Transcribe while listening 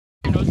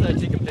Should I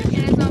take a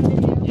picture? And it's on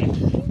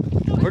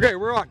video. Yeah. Okay,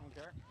 we're on.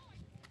 Okay.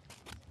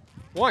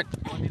 One.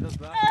 One does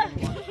that.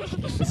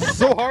 It's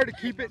so hard to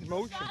keep it in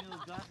motion.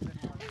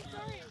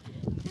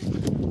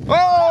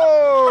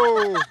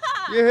 Oh!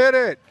 You hit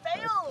it.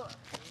 Fail.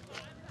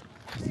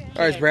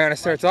 All right, Brianna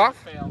starts off.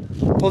 Fail.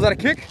 Pulls out a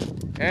kick.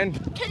 And,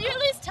 Can you at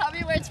least tell me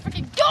where it's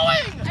freaking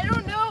going? I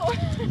don't know.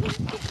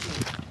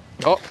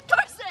 oh,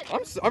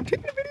 Carson! I'm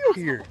taking a video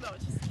here. No,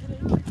 just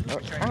kidding. Oh,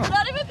 I'm ah.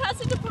 not even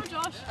passing to poor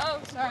Josh. Oh,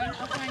 sorry.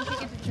 I'll try and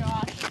take it to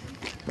Josh.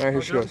 All right,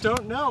 here she goes.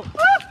 Don't know.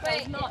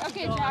 Wait,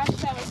 okay, Josh,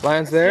 that was.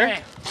 Lands there.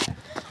 Okay.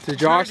 To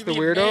Josh, Hard the to be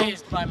weirdo.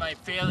 amazed by my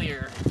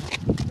failure.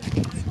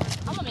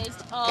 I'm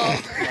amazed.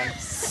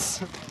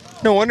 Oh.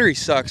 No wonder he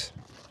sucks.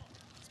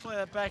 Let's play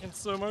that back in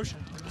slow motion.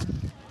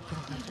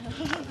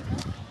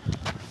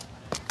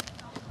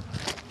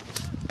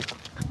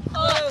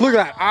 Look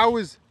at that. I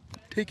was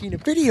taking a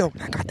video.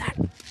 And I got that.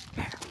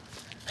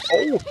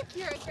 Oh,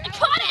 I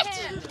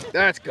caught it!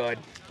 that's good.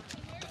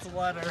 It's a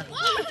letter.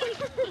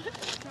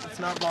 It's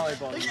not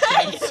volleyball. You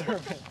can't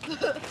serve it.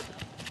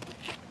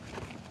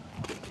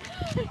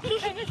 I'm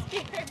kind of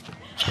scared.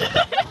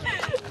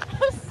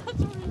 That's such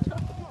a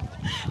retard.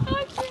 Oh,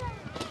 I can't.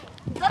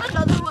 Is that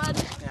another one?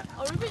 Yeah.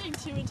 Are we being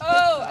too intense?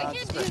 Oh, I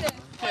can't do this.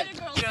 Why do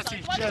girls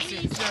Jesse, suck? Why do Jesse,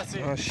 we suck?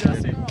 Jesse, Oh, shit.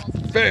 Jesse.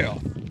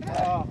 Fail.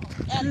 Oh.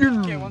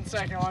 Okay, 1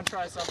 second. I want to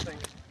try something.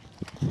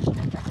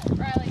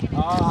 Riley, get in.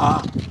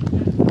 Ah.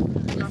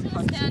 I'm just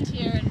gonna stand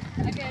here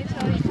and Okay,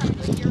 so you come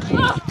to your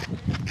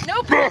right.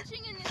 no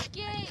punching in this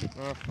game.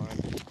 Oh, fine.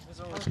 There's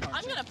always I'm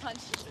punching. gonna punch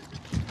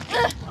you.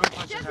 I'm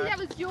punching Jesse, her. that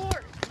was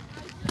yours.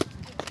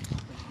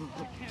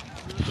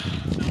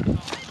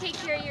 Take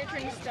care, your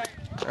turn to start.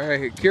 All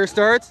right, Kier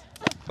starts.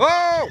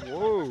 Oh,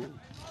 whoa.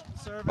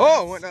 Service.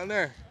 Oh, went down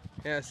there.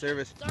 Yeah,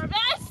 service.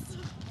 Service!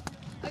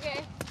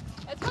 Okay,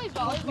 let's play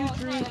volleyball.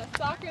 It's not a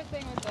soccer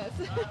thing with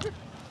this.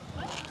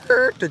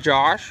 To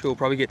Josh, who will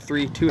probably get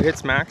 2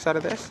 hits max out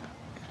of this.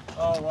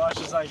 Oh, watch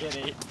as I get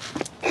 8.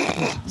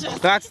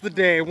 That's the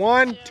day.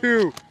 1,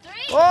 2. 3,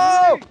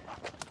 Oh!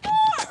 4!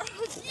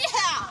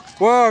 Yeah!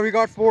 Whoa, we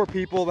got 4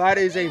 people. That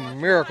is a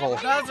miracle.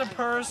 That's a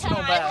personal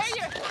Can I wear best.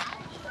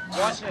 your...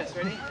 Watch this.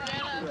 Ready?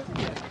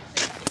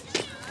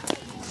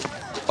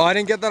 Oh, I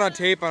didn't get that on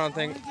tape, I don't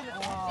think.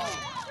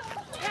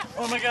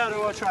 Oh my God! I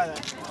want to try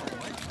that.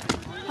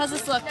 How's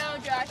this look? No,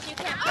 Josh, you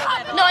can't play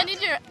that. No, I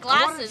need your I want to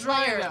glasses, try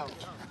not it your... out.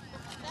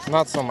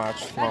 Not so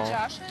much. That No.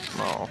 Josh's?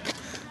 No.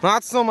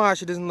 Not so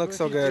much. It doesn't look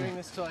so Keep good. doing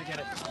this till I get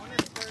it.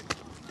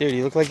 Dude,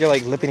 you look like you're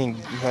like leaping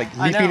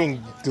I know.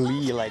 in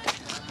glee. Like,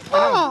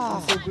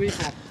 Oh, I'm so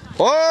gleeful.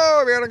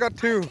 oh, we only got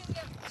 2. All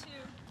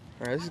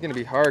right, this is gonna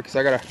be hard because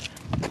I gotta.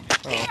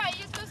 Here,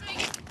 you're supposed to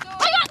make it go.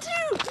 I got 2!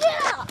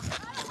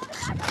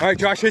 Yeah! All right,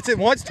 Josh hits it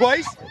once,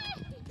 twice,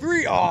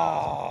 3.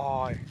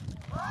 Oh,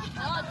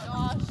 Oh,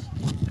 Josh.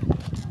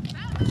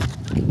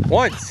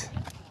 once.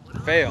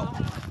 Fail.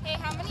 Hey,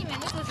 how many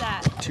minutes is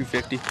that?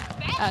 250.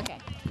 Okay.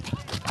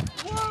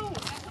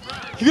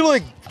 You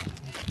like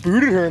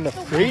booted her in the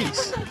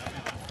face.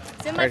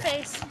 It's in my Right.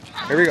 face.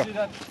 Here we go. Do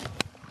that.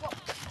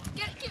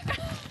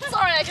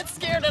 Sorry, I get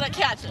scared and I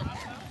catch it.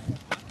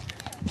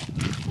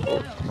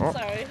 Oh.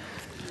 Sorry.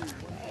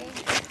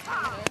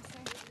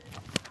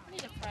 I need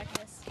to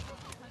practice.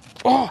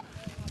 Oh.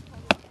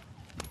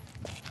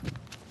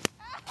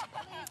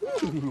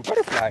 Ooh,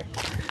 butterfly.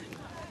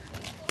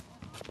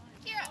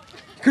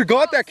 Could have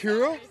got that,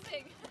 Kiro.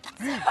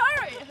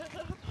 Sorry.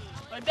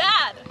 My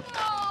bad.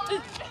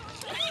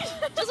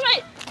 Just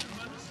wait.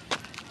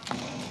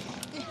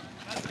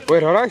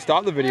 Wait, how do I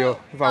stop the video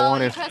if I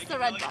want You to? press the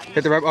red button.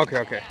 Hit the red. Okay,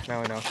 okay.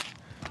 Now I know.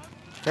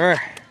 All right.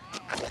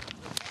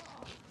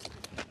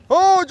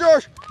 Oh,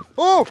 Josh.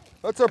 Oh,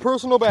 that's our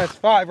personal best.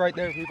 5 right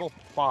there, people.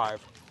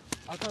 5.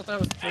 I thought that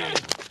was 3.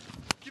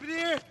 Give it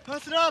here.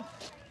 Pass it up.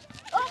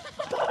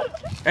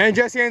 And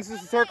Jesse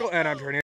answers the circle, and I'm turning.